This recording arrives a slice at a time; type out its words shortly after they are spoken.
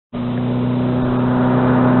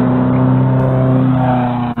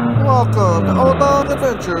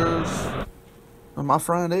Cockroaches. And my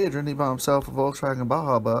friend Adrian, he bought himself a Volkswagen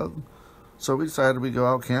Baja Bug. So we decided we'd go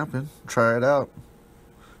out camping, try it out.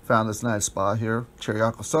 Found this nice spot here,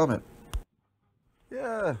 Chiriaco Summit.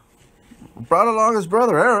 Yeah. Brought along his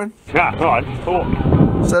brother, Aaron. Yeah, right.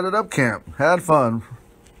 Cool. Set it up camp. Had fun.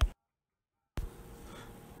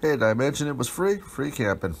 Hey, did I mention it was free? Free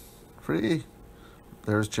camping. Free.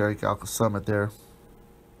 There's Chiriaco Summit there.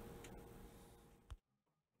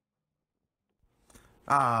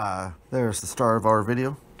 Ah, there's the star of our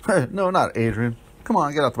video. Hey, no, not Adrian. Come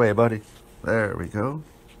on, get out the way, buddy. There we go.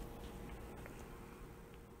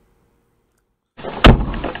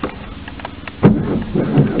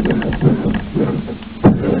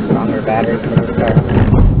 Stronger battery for the car.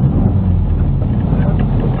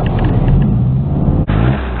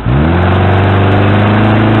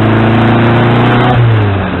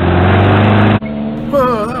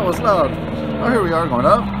 Whoa, that was loud. Oh, here we are going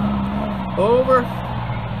up, over,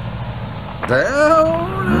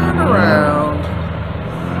 down, and around.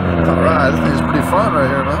 Alright, this thing's pretty fun right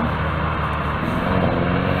here, man.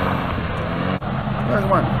 Yeah,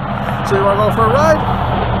 come on. So you want to go for a ride?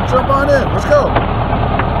 Jump on in. Let's go.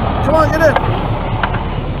 Come on, get in.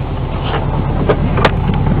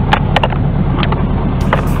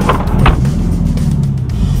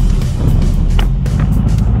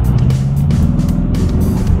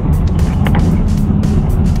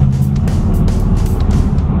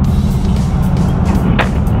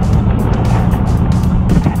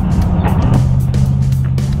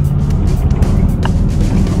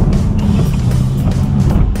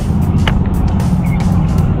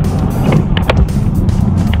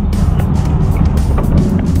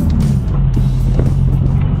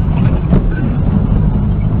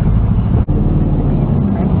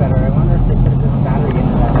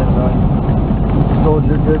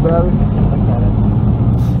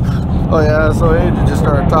 Oh yeah, so Adrian just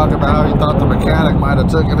started talking about how he thought the mechanic might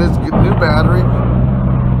have taken his new battery.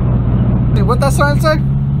 See what that sign say?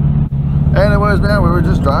 Anyways, man, we were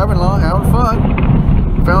just driving along, having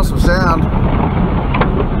fun. Found some sound.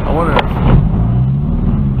 I wonder.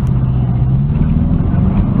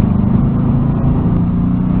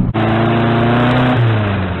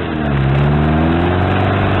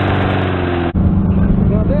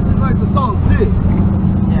 Now this is like the song Dick.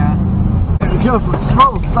 Yeah. And it comes with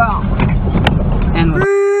smoke sound. And with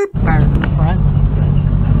fire in the front.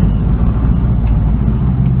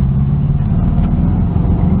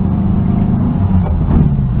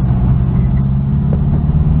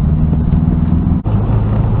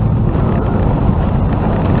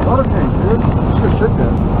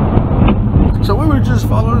 So we were just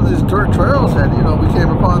following these dirt trails and, you know, we came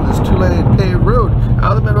upon this 2-lane paved road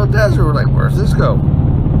out of the middle of the desert. We're like, where's this go?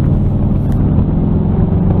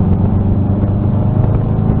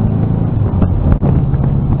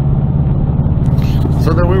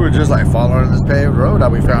 So then we were just like following this paved road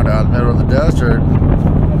that we found out in the middle of the desert.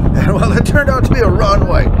 And well, it turned out to be a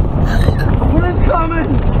runway. What is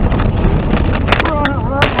coming?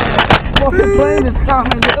 Runway. Fucking plane is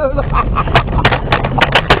coming, dude.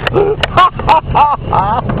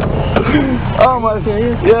 Oh my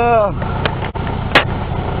God. Yeah.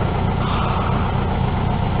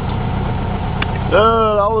 Dude,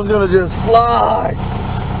 I was gonna just fly.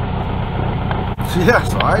 Yeah,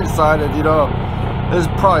 so I decided, you know, it's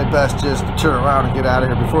probably best just to turn around and get out of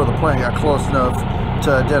here before the plane got close enough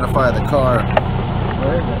to identify the car.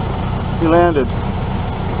 Where is it? He landed.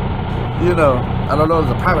 You know, I don't know if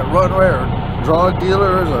it's a private runway or drug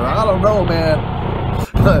dealers or I don't know, man.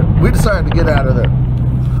 But we decided to get out of there.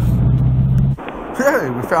 Hey,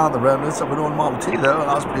 we found the remnants of an old Model T though, and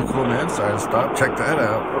that was pretty cool, man. Decided to stop, check that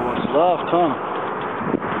out. What's left, huh?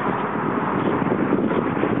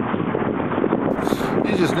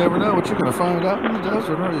 You just never know what you're going to find out in the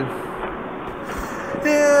desert, are you?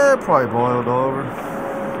 Yeah, probably boiled over.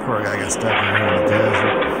 Poor guy got stuck in here in the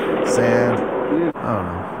desert. Sand. I don't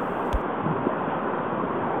know.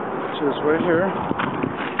 Just right here.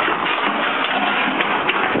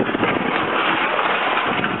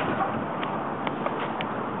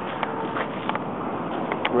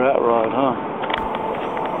 Rat rod, huh?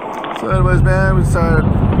 So anyways, man, we decided to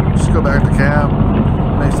just go back to camp,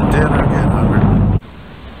 make some dinner, get hungry.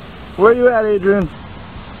 Where you at, Adrian?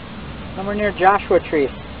 Somewhere near Joshua Tree.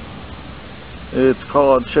 It's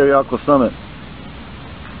called Chiriaco Summit.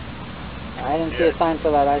 I didn't see a sign for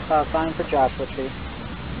that. I saw a sign for Joshua Tree.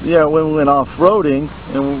 Yeah, when we went off-roading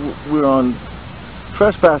and we were on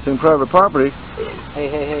trespassing private property.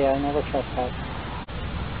 Hey, I never trespass.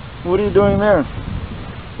 What are you doing there?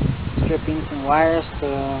 Stripping some wires to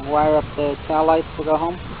wire up the tail lights to go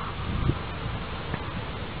home.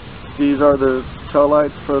 These are the tail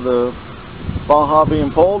lights for the Baja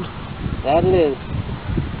being pulled? That it is.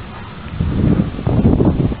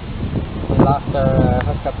 We lost our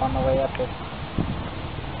hookup on the way up here.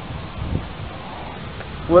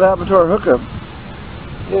 What happened to our hookup?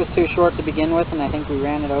 It was too short to begin with, and I think we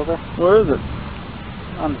ran it over. Where is it?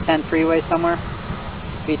 On the 10 freeway somewhere.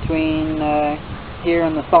 Between here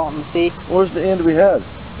and the Salton Sea. Where's the end we had?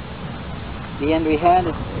 The end we had,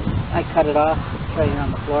 I cut it off. It's right here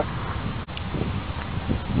on the floor.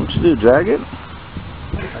 What'd you do, drag it?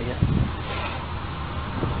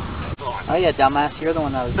 Oh yeah, dumbass, you're the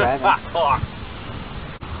one that was driving.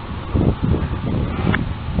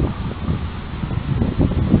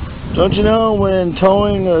 Don't you know when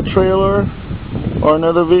towing a trailer or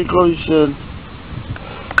another vehicle, you should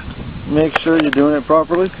make sure you're doing it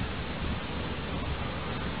properly?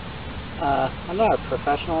 I'm not a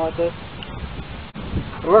professional at this.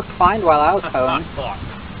 It worked fine while I was towing.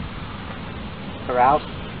 Carouse.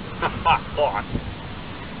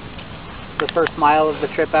 The first mile of the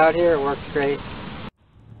trip out here, it worked great.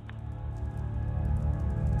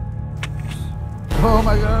 Oh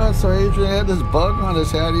my God, so Adrian had this bug on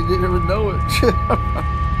his head, he didn't even know it.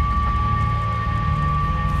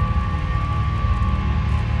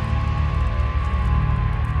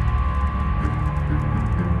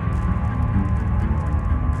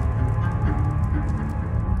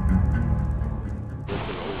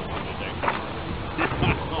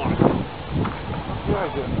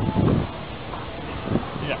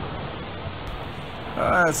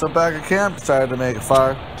 Alright, so back at camp, decided to make a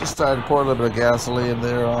fire. Just started to pour a little bit of gasoline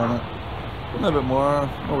there on it. A little bit more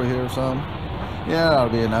over here, some. Yeah, that'll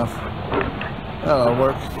be enough. That'll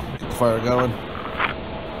work. Get the fire going.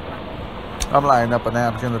 I'm lining up a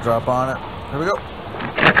napkin to drop on it. Here we go.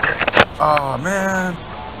 Oh man.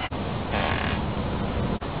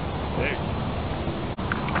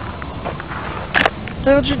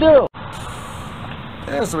 Hey, what'd you do?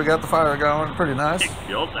 Yeah, so we got the fire going. Pretty nice.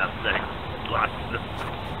 Killed that thing.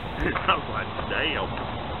 I was like, damn.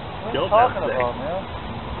 Killed What are that you talking thing. about, man?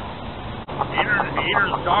 Either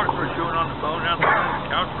the dogs were chewing on the bone out there on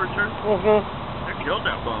the couch for sure. They killed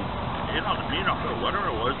that bone.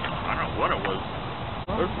 Whatever it was. I don't know what it was.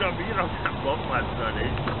 There's stuff eating on that bone last night,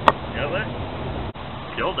 eh? Yeah, they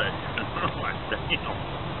killed it. I was like, damn.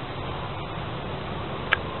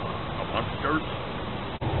 A monster.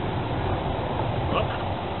 Well,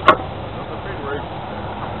 that's a big rig.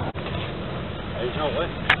 There's no way.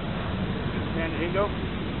 San Diego?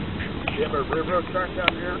 You have a river track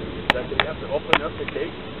down here that you have to open up the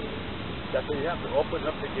gate. That you have to open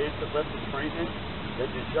up the gate to let the train in.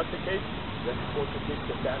 Then you shut the gate. Then you force the gate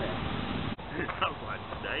to that end. I was like,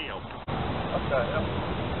 damn. What the hell?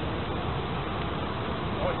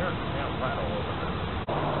 Oh, here's a damn rattle over there.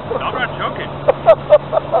 I'm not joking.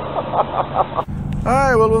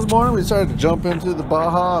 Alright, well this morning we decided to jump into the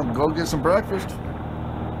Baja and go get some breakfast.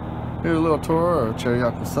 Here's a little tour of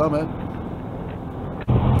Chiriaco Summit.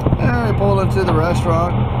 And we pulled into the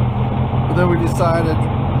restaurant. But then we decided,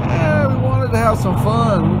 we wanted to have some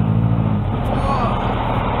fun.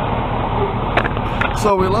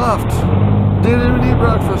 So we left. Didn't even eat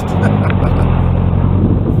breakfast.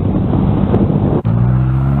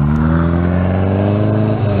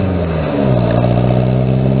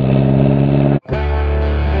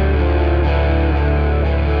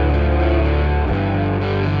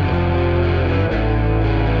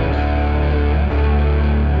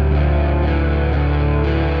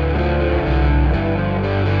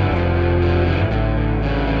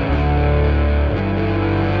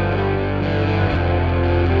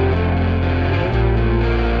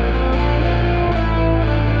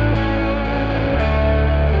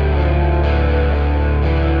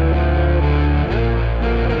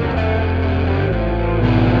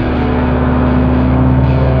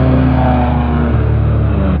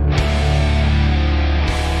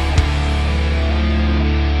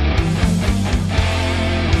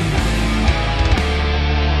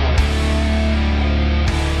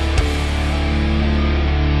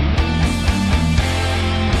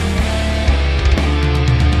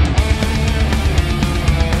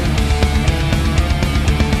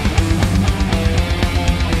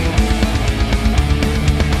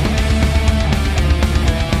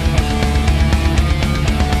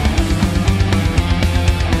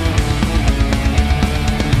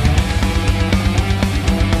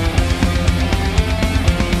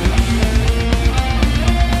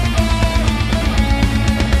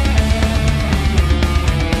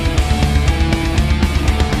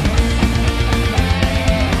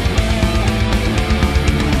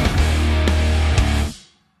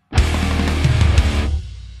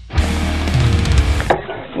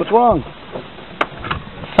 What's wrong?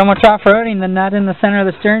 So much off-roading, the nut in the center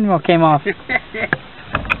of the steering wheel came off.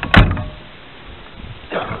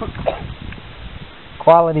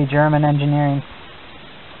 Quality German engineering.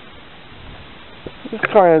 This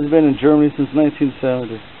car has been in Germany since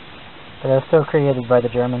 1970. But it was still created by the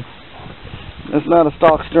Germans. It's not a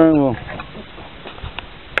stock steering wheel.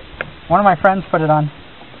 One of my friends put it on.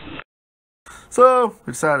 So,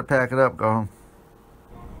 we decided to pack it up, go home.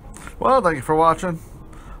 Well, thank you for watching.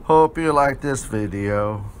 Hope you liked this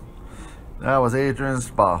video. That was Adrian's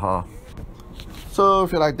Baja. So,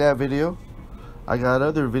 if you like that video, I got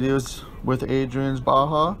other videos with Adrian's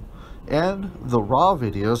Baja and the raw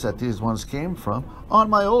videos that these ones came from on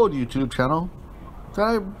my old YouTube channel that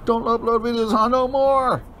I don't upload videos on no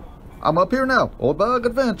more. I'm up here now, Old Bug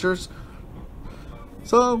Adventures.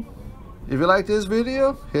 So, if you like this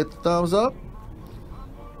video, hit the thumbs up.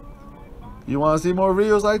 You want to see more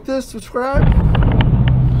videos like this, subscribe.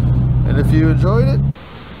 And if you enjoyed it,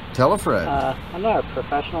 tell a friend. I'm not a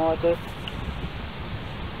professional at this.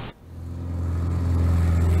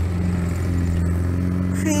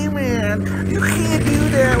 Hey man, you can't do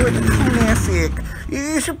that with a classic.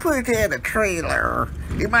 You should put that in a trailer.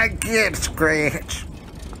 You might get scratched.